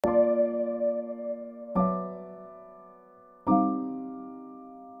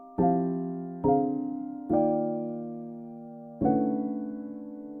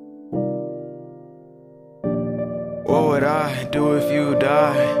do if you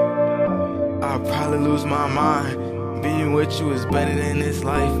die? I'll probably lose my mind. Being with you is better than this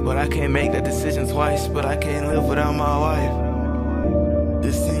life, but I can't make that decision twice. But I can't live without my wife.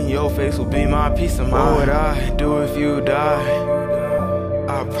 Just seeing your face will be my peace of mind. What would I do if you die?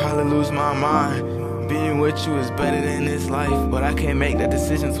 I'll probably lose my mind. Being with you is better than this life, but I can't make that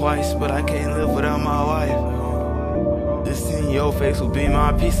decision twice. But I can't live without my wife. Just seeing your face will be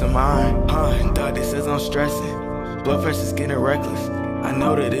my peace of mind. Doctor says I'm stressing, blood pressure's getting reckless. I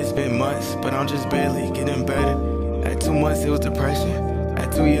know that it's been months, but I'm just barely getting better. At 2 months it was depression,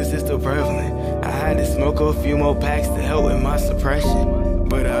 at 2 years it's still prevalent. I had to smoke a few more packs to help with my suppression,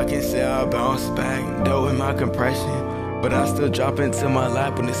 but I can say I bounced back, dealt with my compression. But I still drop into my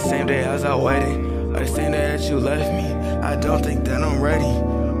lap on the same day as I wedded, or the same day that you left me. I don't think that I'm ready.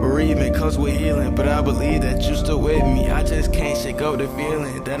 Bereavement comes with healing, but I believe that you're still with me. I just can't shake up the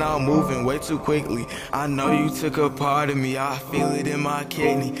feeling that I'm moving way too quickly. I know you took a part of me, I feel it in my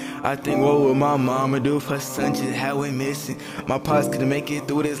kidney. I think what would my mama do if her son just had went missing? My pops couldn't make it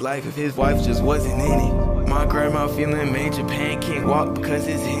through this life if his wife just wasn't in it. My grandma feeling major pain, can't walk because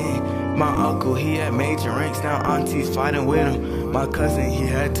his hand. My uncle, he had major ranks, now aunties fighting with him. My cousin, he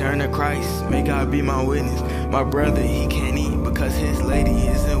had turned to Christ, may God be my witness. My brother, he can't eat because his lady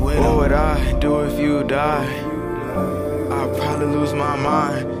isn't with him. What would I do if you die? I'll probably lose my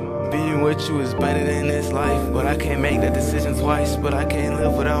mind. Being with you is better than this life, but I can't make that decision twice. But I can't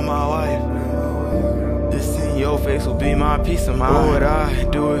live without my wife. Just seeing your face will be my peace of mind. What would I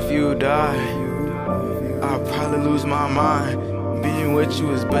do if you die? I'll probably lose my mind. Being with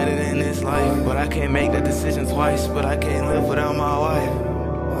you is better than this life, but I can't make that decision twice. But I can't live without my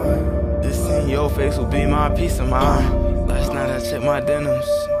wife. Just seeing your face will be my peace of mind. Last night I checked my denims,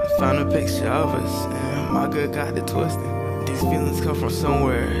 found a picture of us, and my gut got it twisted. These feelings come from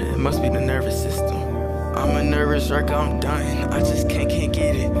somewhere, it must be the nervous system. I'm a nervous wreck, I'm done, I just can't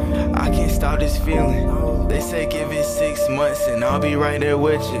get it. I can't stop this feeling. They say give it 6 months and I'll be right there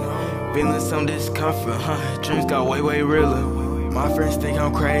with you. Feeling some discomfort, dreams got way realer. My friends think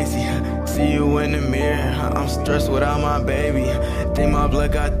I'm crazy, see you in the mirror. I'm stressed without my baby, think my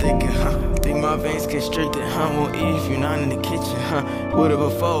blood got thicker. Think my veins constricted, won't eat if you're not in the kitchen. With a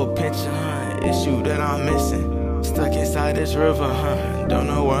before picture, issue that I'm missing. Stuck inside this river, don't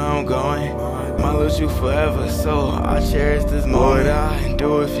know where I'm going. Might lose you forever, so I cherish this moment. What would I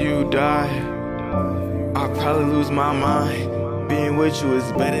do if you die? I'll probably lose my mind. Being with you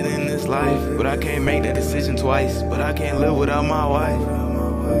is better than this life, but I can't make that decision twice. But I can't live without my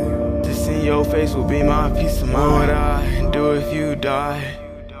wife. Just seeing your face will be my peace of mind. What would I do if you die?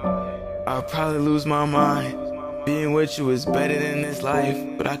 I'll probably lose my mind. Being with you is better than this life,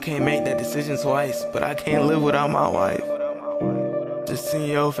 but I can't make that decision twice. But I can't live without my wife. Just seeing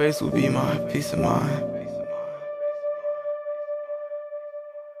your face will be my peace of mind.